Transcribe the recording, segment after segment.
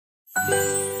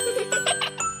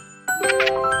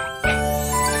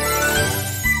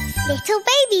Little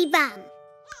baby bum.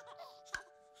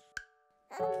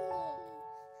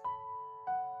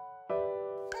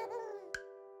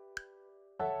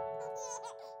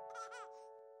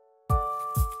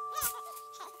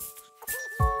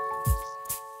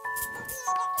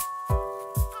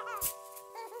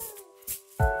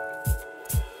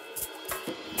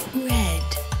 Red,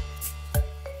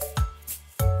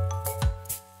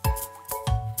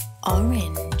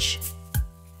 orange,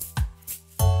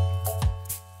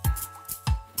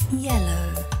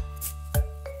 yellow,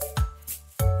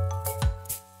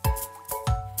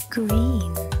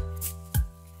 green,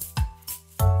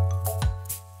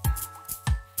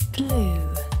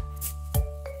 blue,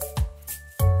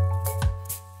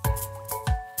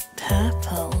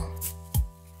 purple,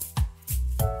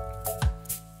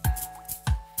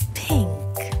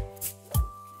 pink,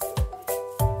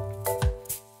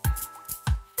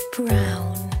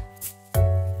 brown,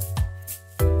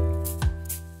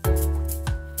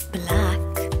 black,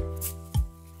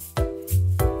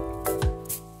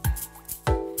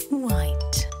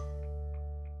 white.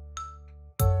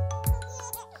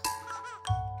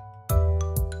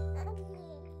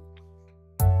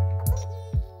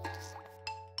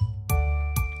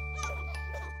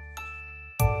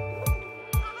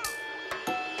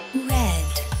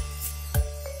 Red,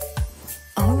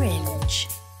 orange,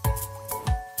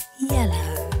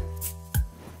 yellow,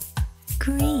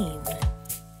 green,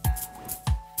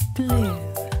 blue,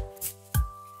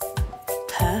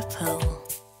 purple,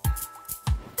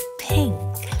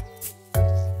 pink,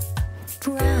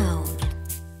 brown,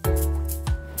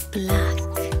 black,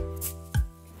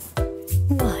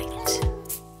 white.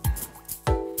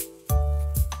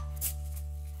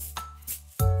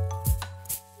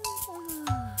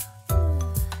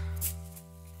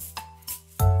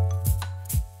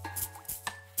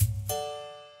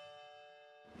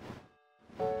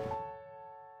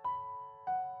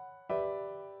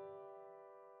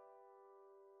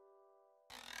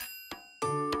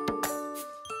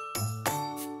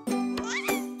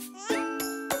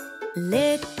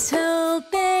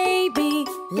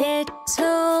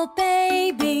 Little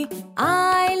baby,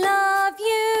 I love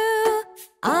you,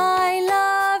 I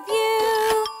love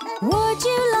you. Would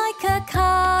you like a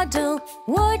cuddle?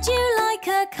 Would you like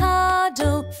a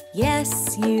cuddle?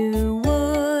 Yes, you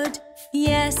would,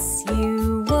 yes,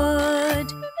 you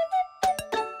would.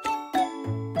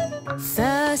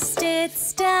 First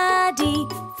it's Daddy,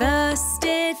 first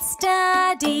it's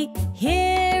Daddy.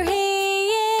 Here he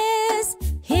is,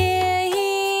 here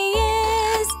he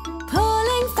is.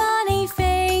 Pulling funny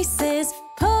faces,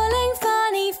 pulling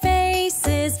funny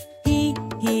faces. He.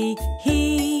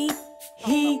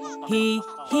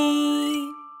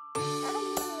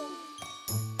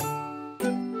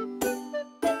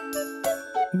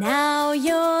 Now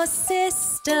your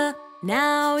sister,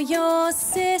 now your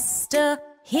sister.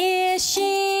 Here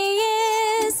she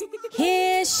is,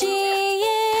 here she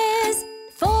is.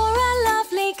 For a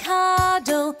lovely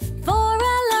cuddle, for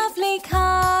a lovely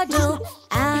cuddle.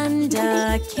 And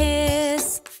a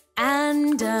kiss,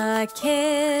 and a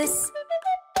kiss.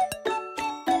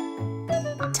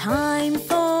 Time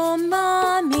for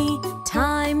Mommy,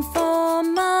 time for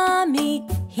Mommy.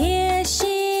 Here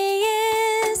she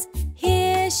is,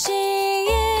 here she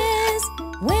is.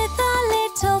 With a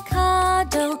little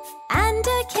cuddle and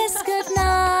a kiss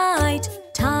goodnight.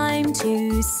 Time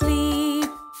to sleep,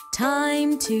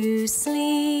 time to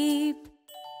sleep.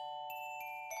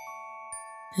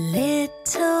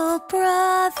 Little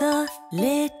brother,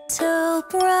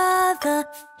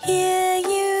 here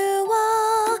you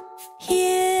are,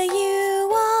 here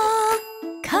you are.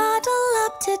 Cuddle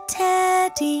up to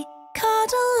Teddy,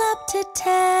 cuddle up to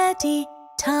Teddy.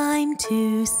 Time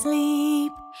to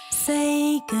sleep,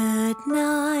 say good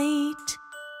night.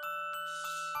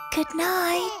 Good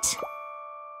night.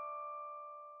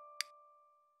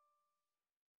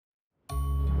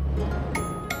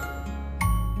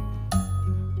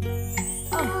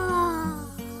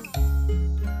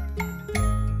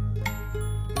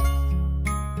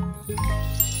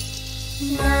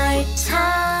 Night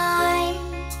time,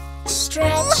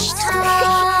 stretch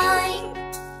time.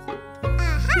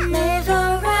 Live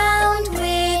around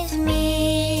with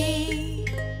me.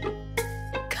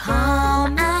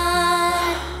 Calm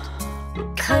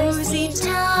and cozy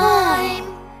time.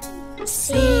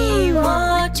 See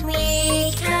what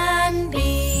we can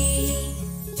be.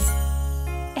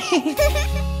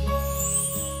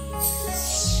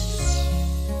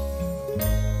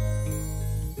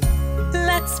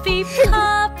 Let's be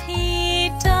puppy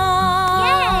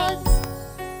dogs.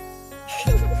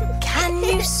 Yay! Can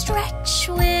you stretch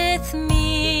with with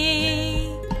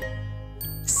me.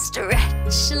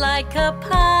 Stretch like a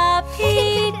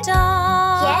puppy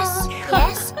dog. Yes,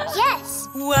 yes, yes.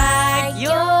 Wag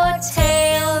your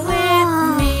tail with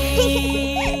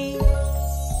me.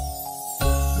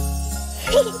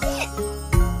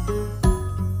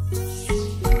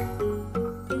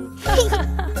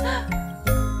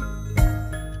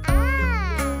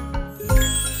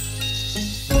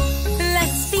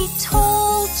 Let's be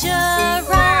tall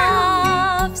giraffes.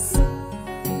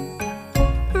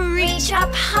 Reach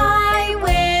up high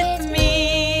with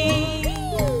me.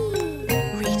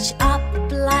 Reach up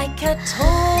like a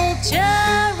tall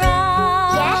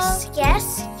giraffe. Yes,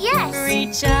 yes, yes.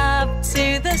 Reach up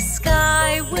to the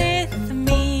sky with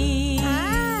me.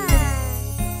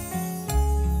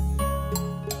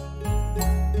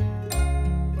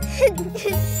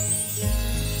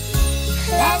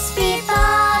 Let's be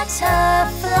butterflies,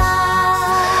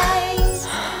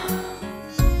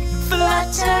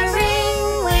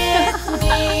 fluttering with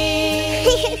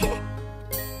me.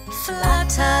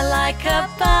 Flutter like a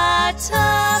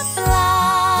butterfly.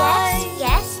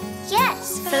 Yes, yes,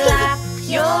 yes. Flap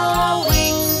your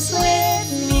wings with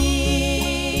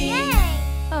me.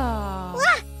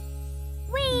 Wah!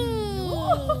 Whee!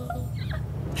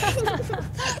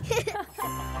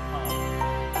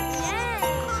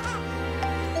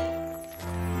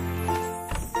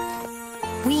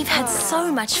 We've had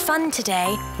so much fun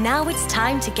today. Now it's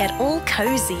time to get all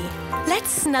cozy. Let's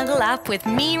snuggle up with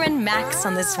Mia and Max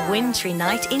on this wintry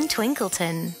night in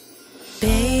Twinkleton.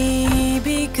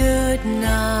 Baby, good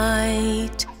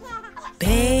night.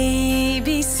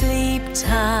 Baby, sleep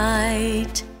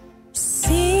tight.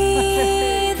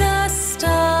 See the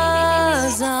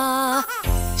stars are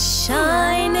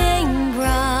shining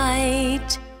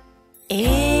bright.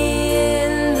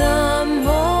 In the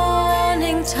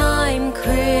morning time,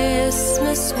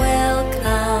 Christmas will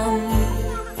come.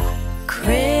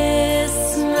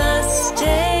 Christmas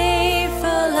Day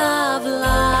full of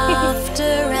laughter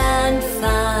and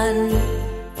fun.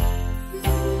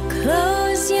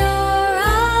 Close your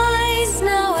eyes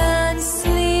now and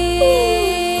sleep.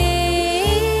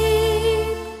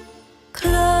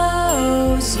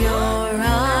 Close your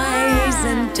eyes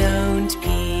and don't peep.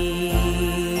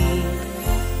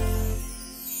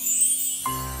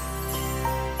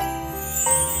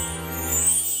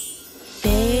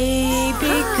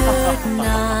 Baby, good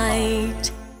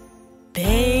night.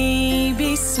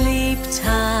 Baby, sleep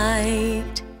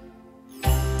tight.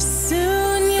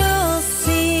 Soon you'll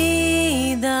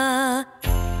see the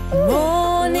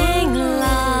morning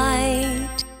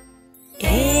light.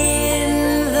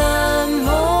 In the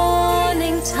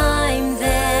morning time,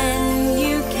 then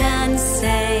you can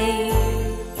say,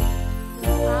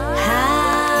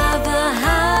 have a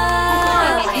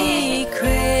happy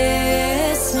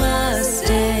Christmas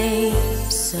Day.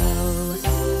 So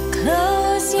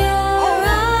close your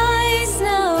eyes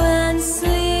now and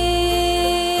sleep.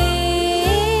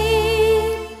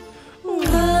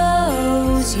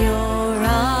 Close your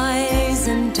eyes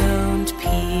and don't peep.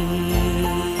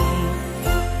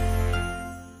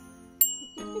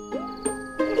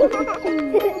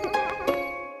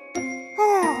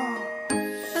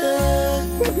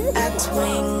 Look at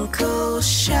Twinkle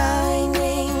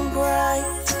shining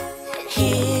bright.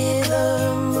 Hear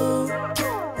the moon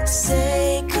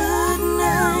say good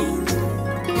night.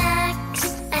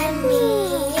 Max and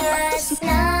Mia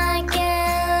snuggle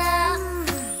up.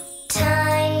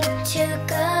 Time to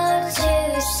go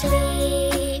to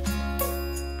sleep.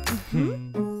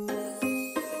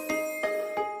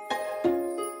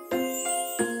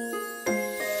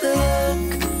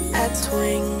 Look at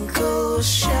Twinkle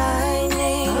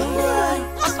shining bright.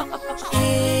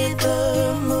 Hear the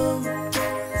moon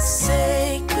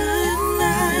say good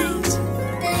night.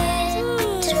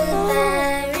 Little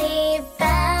Larry,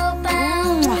 bow,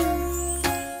 bow.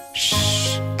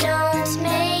 Shh, don't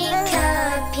make a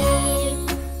peep.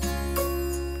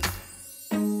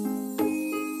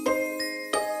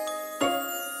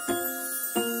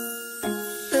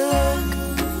 Look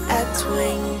at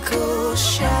Twinkle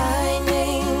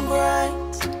shining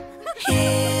bright.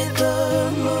 Hear the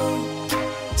moon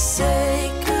say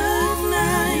good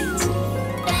night.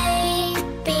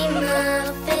 Baby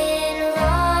muffin,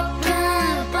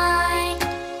 rock-a-bye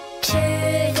to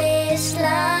this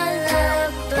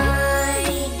lullaby.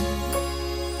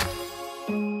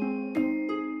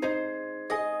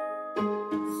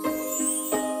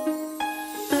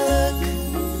 Look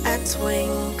at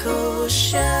Twinkle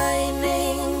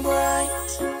shining bright.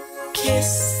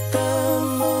 Kiss the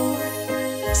moon,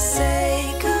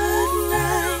 say good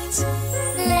night.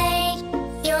 Lay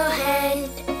your head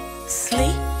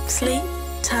Sleep, sleep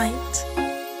tight.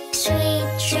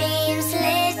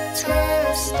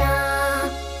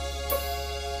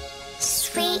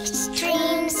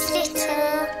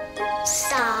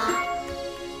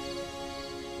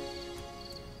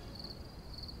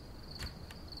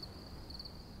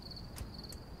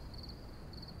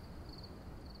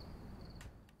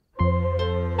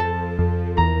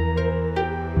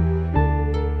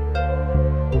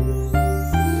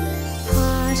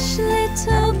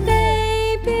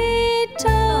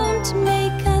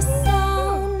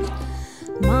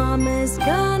 Mama's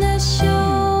gonna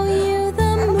show you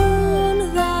the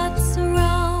moon that's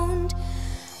round.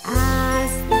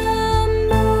 As the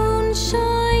moon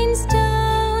shines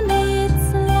down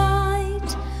its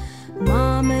light,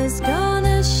 Mama's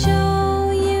gonna show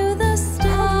you the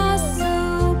stars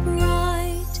so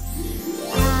bright.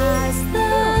 As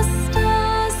the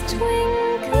stars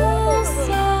twinkle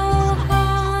so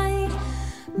high,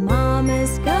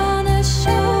 Mama's gonna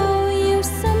show you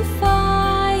some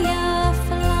fireflies.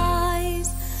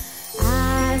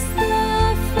 As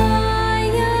the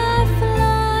fireflies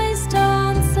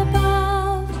dance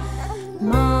above,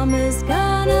 Mama's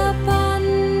gonna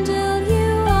bundle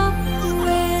you up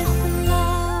with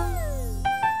love.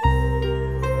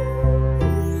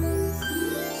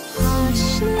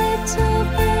 Hush, little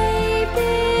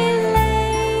baby,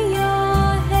 lay your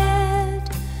head.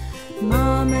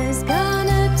 Mama's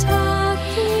gonna tuck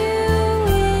you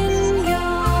in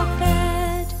your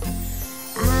bed.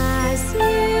 As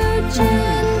you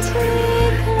gently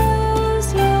close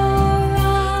your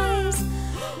eyes,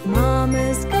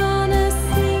 Mama's gonna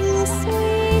sing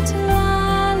sweet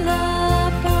lullabies.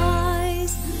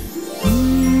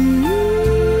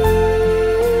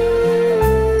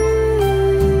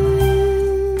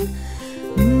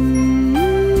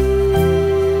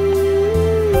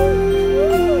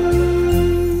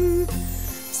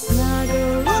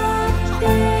 Snuggle up,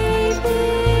 baby,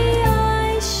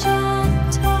 eyes shut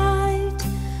tight.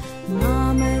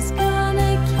 Mama's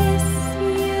gonna kiss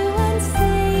you and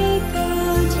say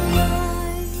good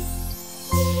night.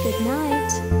 Good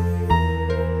night.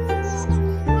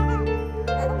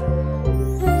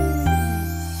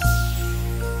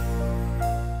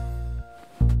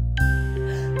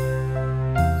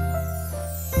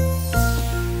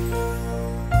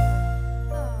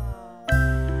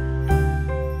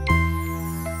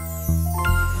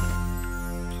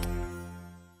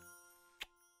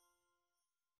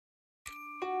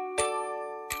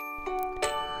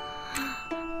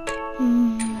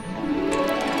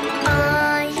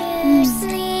 Are you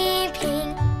sleeping?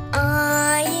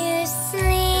 Are you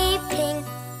sleeping?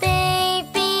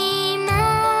 Baby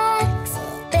Max,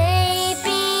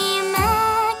 Baby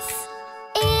Max.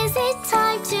 Is it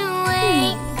time to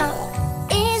wake up?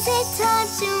 Is it time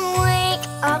to wake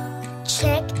up?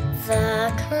 Check the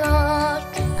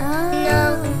clock. No,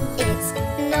 it's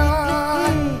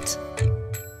not.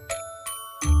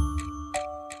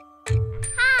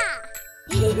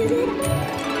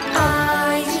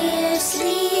 Are you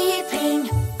sleeping?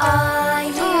 Are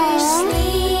you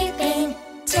sleeping?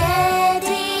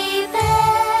 Teddy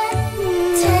bear,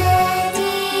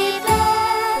 Teddy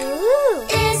bear.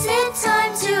 Is it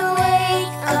time to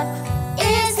wake up?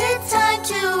 Is it time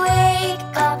to wake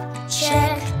up?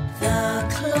 Check the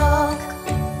clock.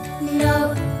 No,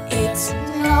 it's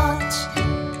not.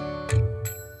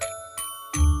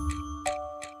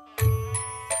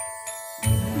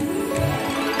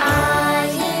 Are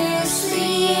you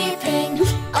sleeping?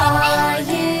 Are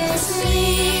you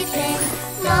sleeping?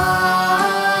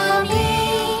 Mommy,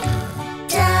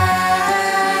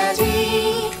 Daddy.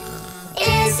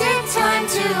 Is it time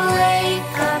to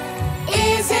wake up?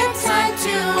 Is it time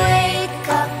to wake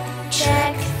up?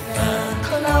 Check the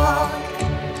clock.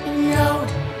 No,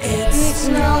 it's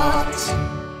not.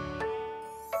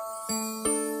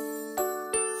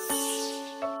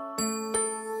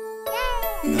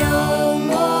 No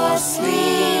more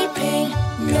sleeping,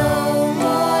 no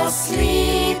more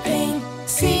sleeping.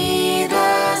 See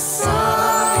the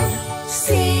sun,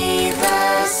 see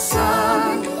the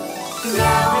sun.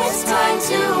 Now it's time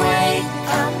to wake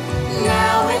up.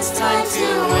 Now it's time to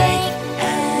wake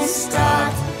and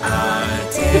start our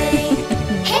day.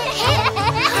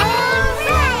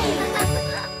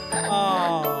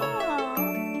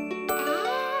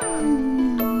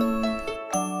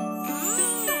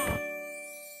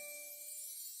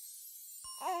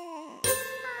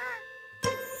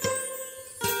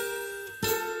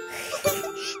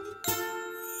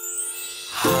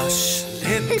 Hush,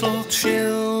 little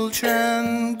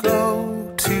children,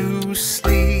 go to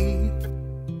sleep.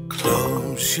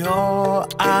 Close your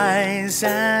eyes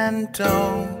and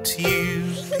don't you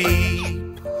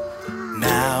peep.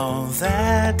 Now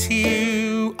that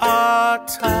you are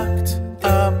tucked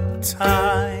up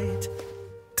tight,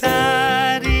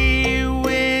 Daddy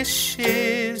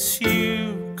wishes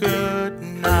you good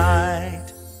night.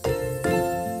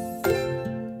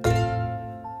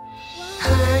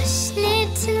 Hush,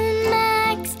 little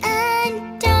Max,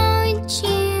 and don't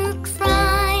you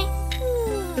cry.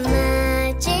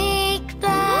 Magic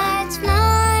birds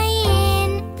fly in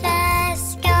the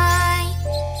sky.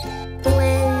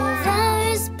 When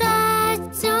those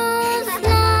birds all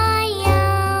fly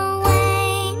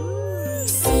away,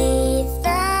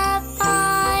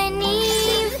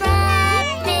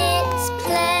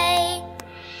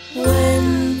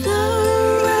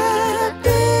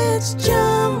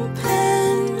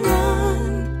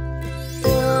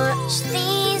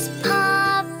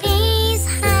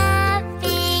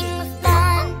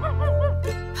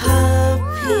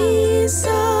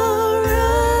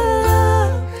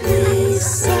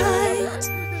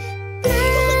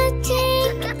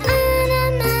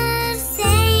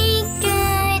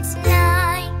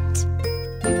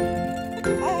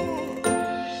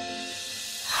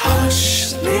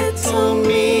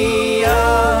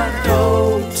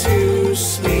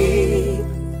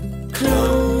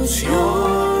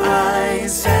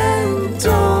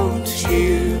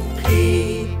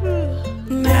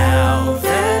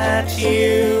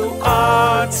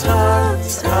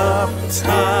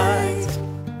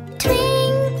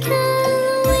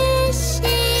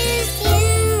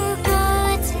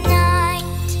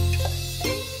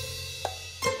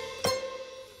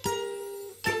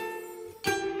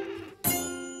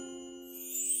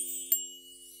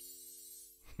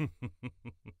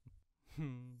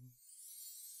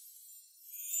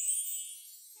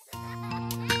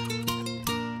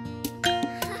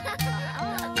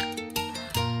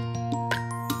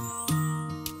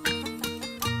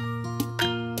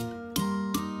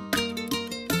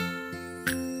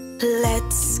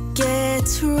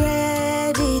 get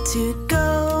ready to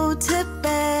go to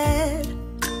bed.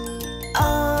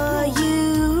 Are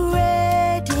you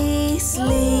ready,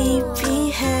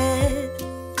 sleepyhead?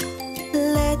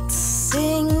 Let's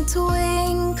sing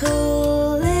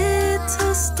Twinkle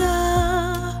Little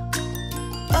Star.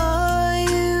 Are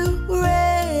you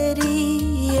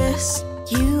ready? Yes,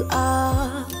 you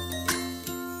are.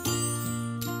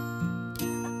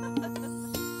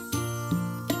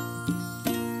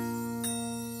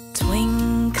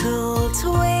 Twinkle,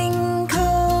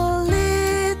 twinkle,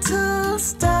 little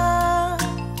star,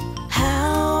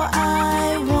 how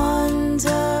I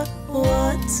wonder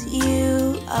what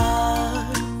you are.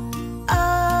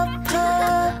 Up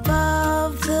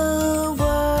above the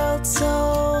world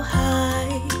so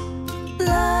high,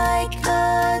 like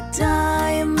a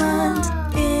diamond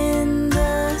in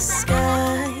the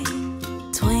sky.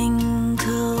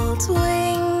 Twinkle,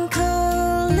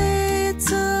 twinkle,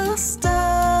 little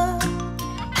star,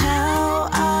 how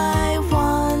I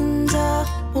wonder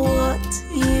what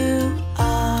you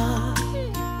are.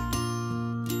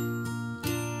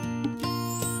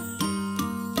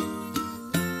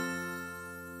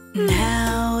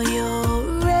 Now you're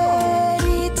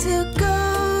ready to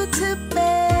go to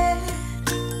bed.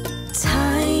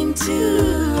 Time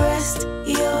to rest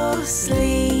your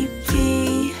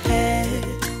sleepy head.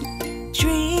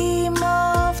 Dream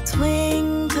of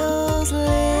Twinkle's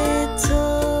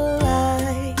little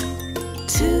light,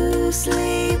 to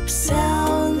sleep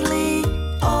soundly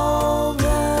all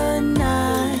the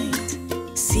night.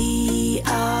 See,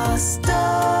 our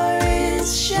star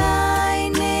is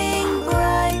shining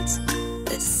bright.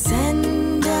 Let's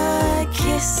send a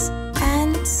kiss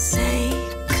and say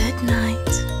goodnight.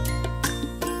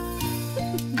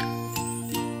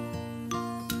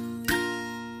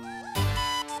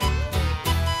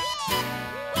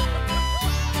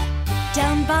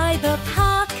 Down by the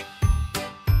park,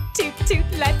 toot toot,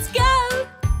 let's go.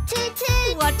 Toot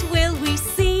toot. What will we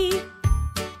see?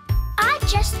 I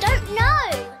just don't know.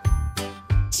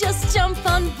 Just jump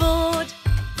on board,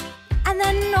 and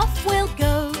then off we'll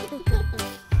go.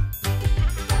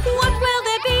 What will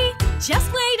there be?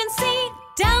 Just wait and see.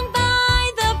 Down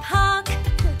by the park,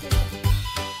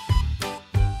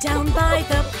 down by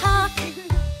the park,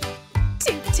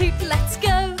 toot toot, let's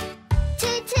go.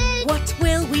 Toot toot. What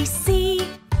will we see?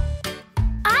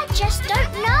 I just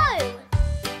don't know.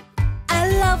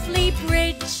 A lovely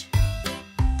bridge,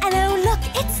 and oh look,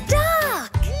 it's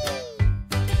dark.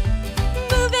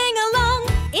 Moving along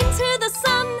into the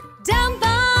sun, down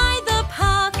by the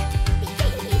park,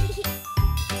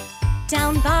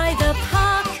 down by the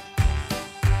park.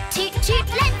 Toot toot,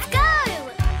 let's go.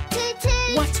 Toot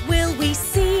toot. What will we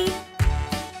see?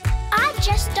 I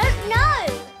just don't know.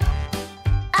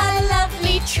 A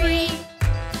lovely tree.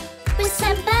 With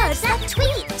some birds that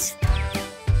tweet.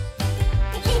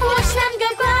 Watch them go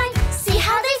by, see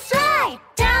how they fly.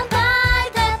 Down by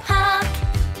the park.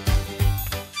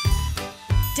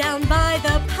 Down by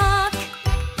the park,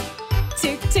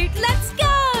 toot toot, let's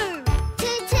go.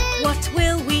 Toot toot. What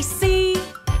will we see?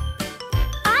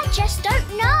 I just don't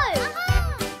know.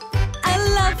 A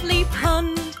lovely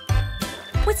pond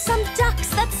with some ducks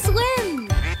that swim.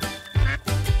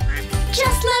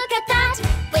 Just look at that,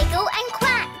 wiggle and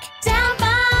quack. Down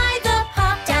by the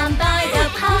park, down by the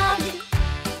park.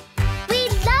 We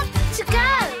love to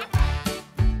go.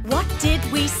 What did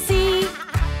we see?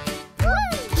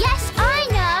 Yes, I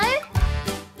know.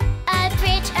 A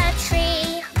bridge, a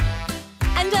tree.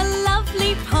 And a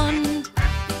lovely pond.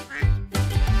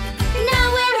 Now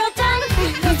we're all done.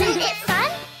 Isn't it fun?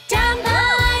 Down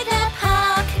by the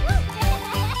park.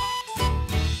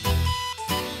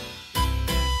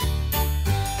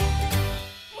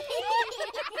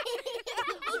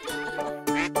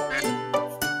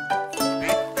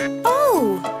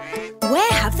 Oh,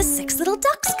 where have the 6 little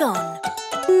ducks gone?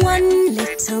 One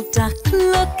little duck,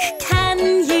 look, can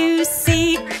you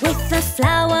see? With a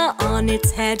flower on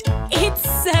its head, it's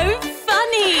so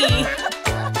funny.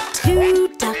 2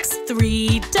 ducks,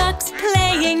 3 ducks,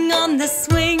 playing on the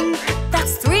swing.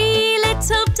 That's 3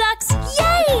 little ducks,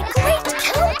 yay, great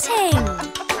counting.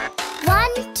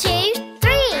 1, 2,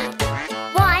 3.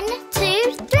 1,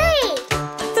 2, 3.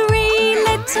 3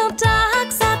 little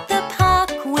ducks at the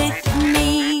park with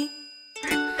me.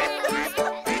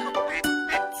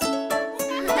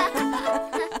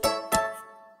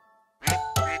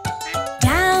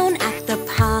 Down at the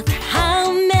park,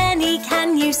 how many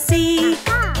can you see?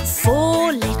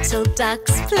 4 little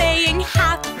ducks playing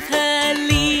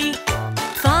happily.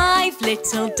 5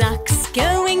 little ducks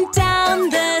going down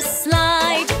the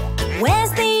slide.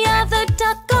 Where's the other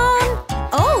duck gone?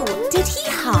 Oh, did he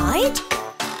hide?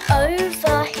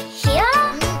 Over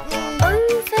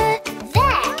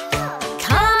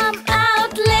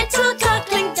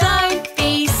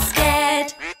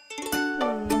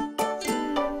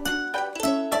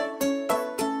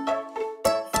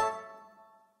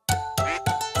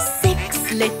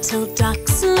little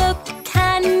ducks, look,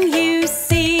 can you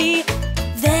see?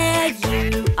 There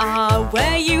you are,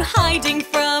 were you hiding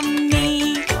from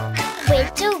me?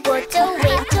 Whittle, waddle,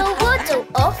 whittle, waddle,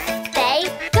 off they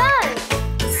go.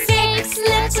 6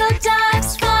 little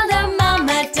ducks follow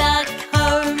Mama Duck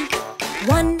home.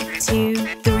 1, 2,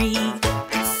 3,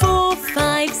 4,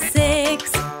 5,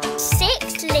 6.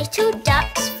 6 little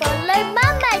ducks follow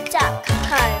Mama Duck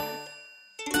home.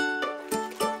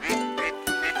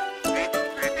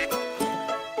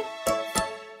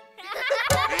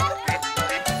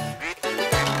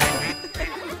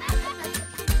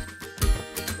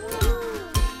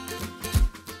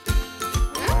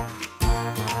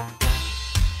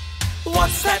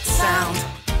 What's that sound?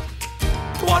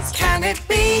 What can it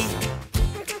be?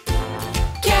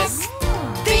 Guess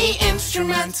the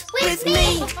instrument with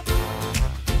me.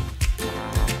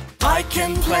 I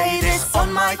can play this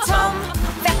on my tongue.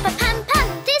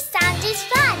 Rap-a-pam-pam, this sound is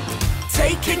fun.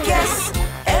 Take a guess,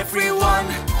 everyone.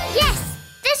 Yes,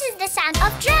 this is the sound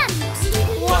of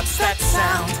drums. What's that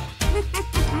sound?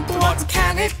 What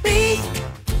can it be?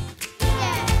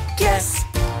 Guess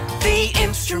the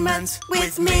instrument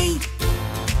with me.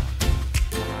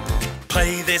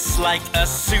 Play this like a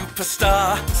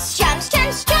superstar. Strum,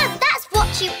 strum, strum, that's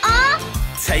what you are.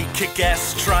 Take a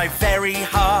guess, try very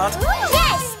hard.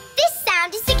 Yes, this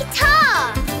sound is the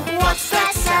guitar. What's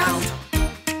that sound?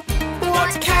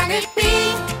 What can it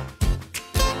be?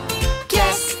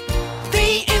 Guess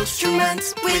the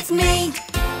instrument with me.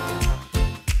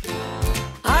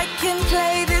 I can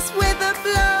play this with a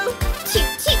blow. Toot,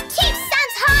 toot, toot,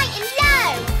 sounds high and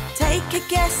low. Take a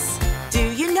guess, do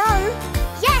you know?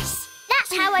 Yes,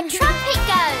 that's how a trumpet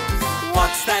goes.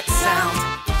 What's that sound?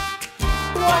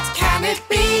 What can it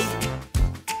be?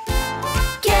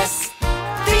 Guess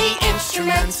the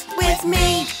instrument with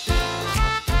me.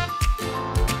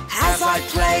 As I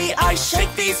play, I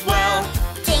shake these well.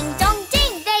 Ding dong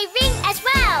ding, they ring as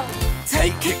well.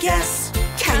 Take a guess,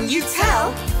 can you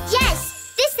tell?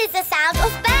 Yes, this is the sound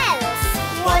of bells.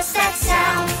 What's that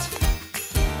sound?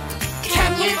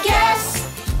 Can you guess?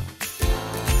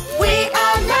 We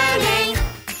are learning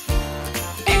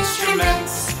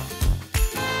instruments.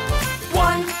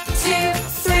 1, 2,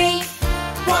 3.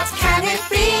 What can it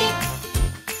be?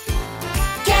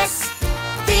 Guess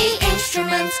the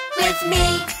instrument with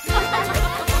me.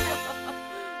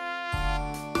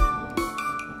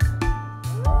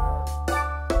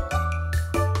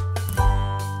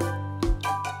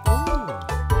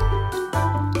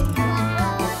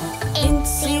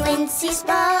 Incy Wincy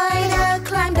Spider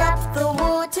climbed up the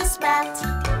water spout.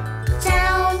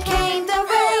 Down came the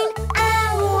rain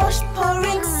and washed poor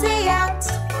Incy out.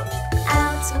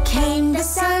 Out came the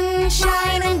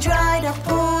sunshine and dried up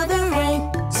all the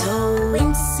rain. So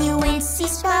Incy Wincy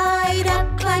Spider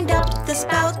climbed up the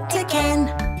spout again.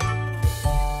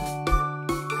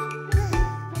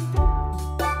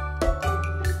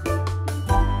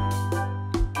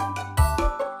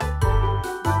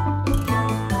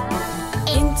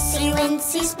 Incy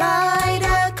Wincy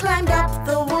Spider climbed up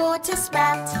the water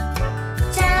spout.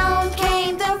 Down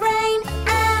came the rain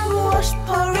and washed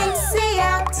poor Incy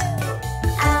out.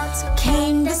 Out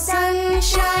came the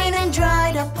sunshine and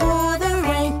dried up all the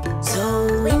rain. So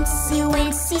Incy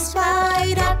Wincy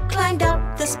Spider climbed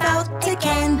up the spout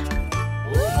again.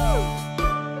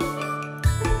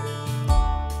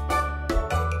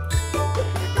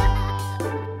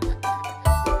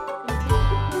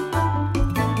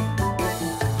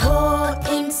 Poor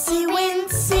Incy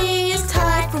Wincy is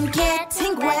tired from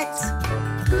getting wet.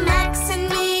 Max and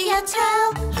Mia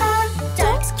tell her,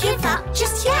 don't give up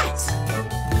just yet.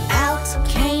 Out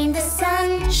came the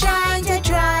sunshine to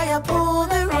dry up all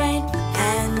the rain.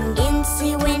 And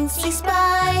Incy Wincy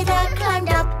Spider climbed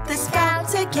up the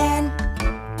spout again.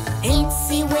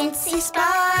 Incy Wincy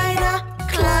Spider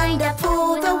climbed up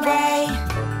all the way.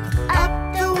 Up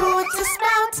the water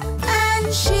spout,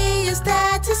 and she is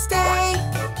there to stay.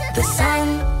 The sun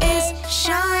is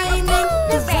shining,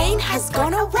 the rain has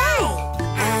gone away.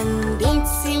 And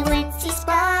Incy Wincy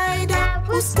Spider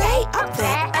will stay up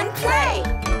there and play.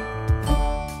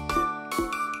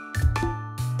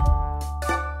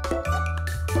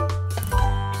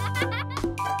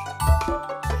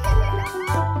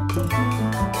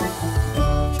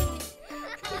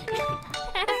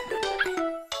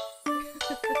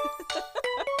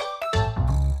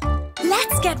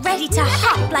 Let's get ready to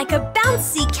hop like a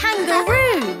bouncy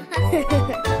kangaroo.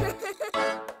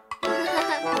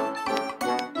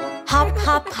 Hop,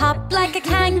 hop, hop like a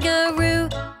kangaroo.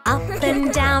 Up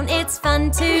and down, it's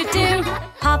fun to do.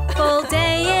 Hop all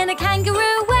day in a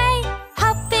kangaroo way.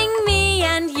 Hopping me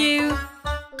and you.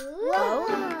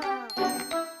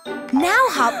 Now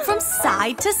hop from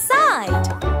side to side.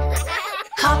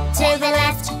 Hop to the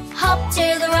left, hop to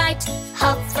the right,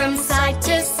 hop from side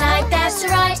to side, that's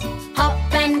right. Hop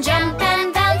and jump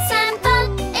and bounce and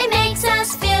bump, it makes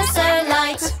us feel so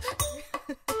light.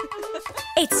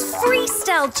 It's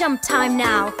freestyle jump time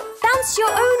now. Bounce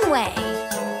your own way.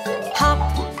 Hop,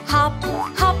 hop,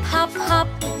 hop, hop, hop.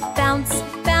 Bounce,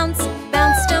 bounce,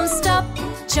 bounce, don't stop.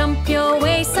 Jump your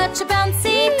way, such a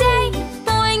bouncy day.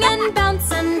 Boing and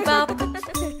bounce and bop.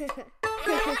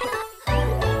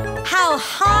 How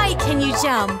high can you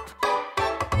jump?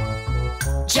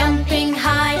 Jumping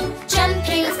high,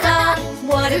 jumping far,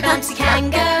 what a bouncy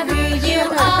kangaroo you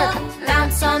are.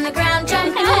 Bounce on the ground,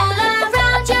 jumping all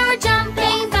around, you're a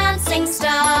jumping, bouncing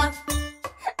star.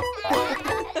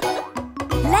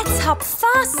 Let's hop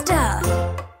faster.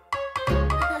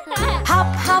 Hop,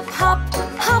 hop, hop,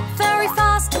 hop very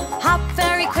fast. Hop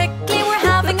very quickly, we're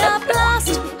having a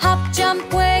blast. Hop, jump,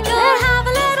 wiggle, have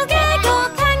a little giggle.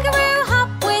 Kangaroo, hop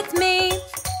with me.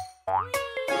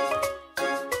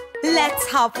 Let's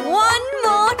hop one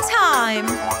more time.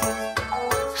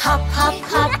 Hop, hop,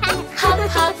 hop, hop,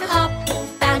 hop, hop.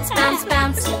 Bounce, bounce,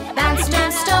 bounce, bounce,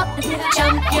 don't stop.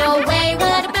 Jump your way,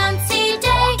 what a bouncy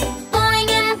day. Boing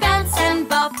and bounce and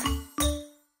bop.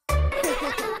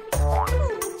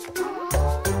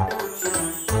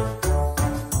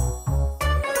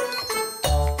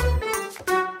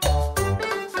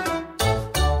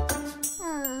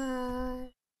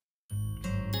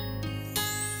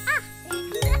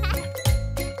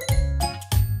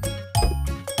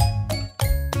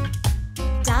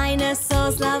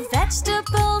 Dinosaurs love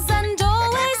vegetables and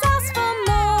always ask for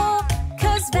more.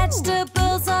 'Cause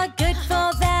vegetables are good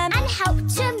for them And help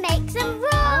to make them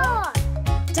roar.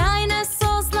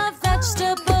 Dinosaurs love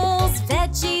vegetables,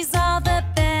 veggies are the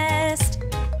best.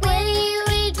 Will you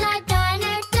eat like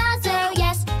Dino does? Oh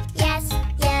yes, yes,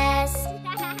 yes.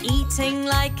 Eating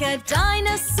like a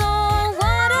dinosaur,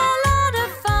 what a lot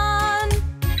of fun.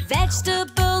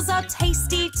 Vegetables are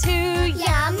tasty too.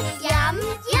 Yum, yum,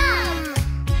 yum.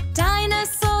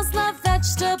 Dinosaurs love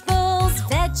vegetables,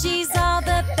 veggies are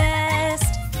the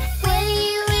best. Will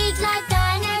you eat like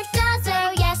Dino does?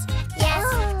 Oh yes, yes,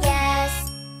 yes.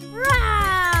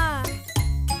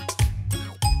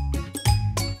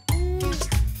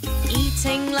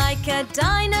 Eating like a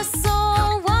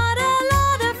dinosaur, what a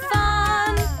lot of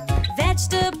fun.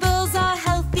 Vegetables are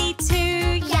healthy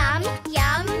too. Yum,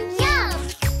 yum, yum.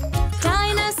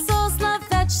 Dinosaurs love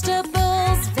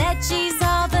vegetables, veggies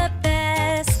are the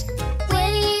best.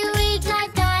 Will you eat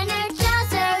like Dino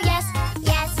does? Oh yes,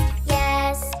 yes,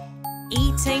 yes.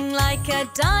 Eating like a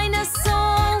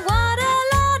dinosaur, what a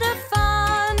lot of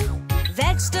fun.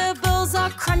 Vegetables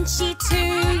are crunchy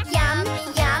too. Yum,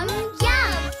 yum,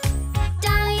 yum.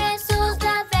 Dinosaurs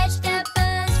love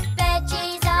vegetables,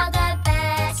 veggies are the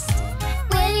best.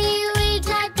 Will you eat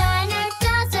like Dino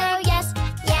does? Oh yes,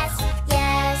 yes,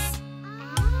 yes.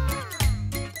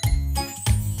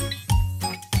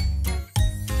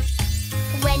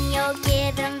 When you're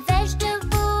given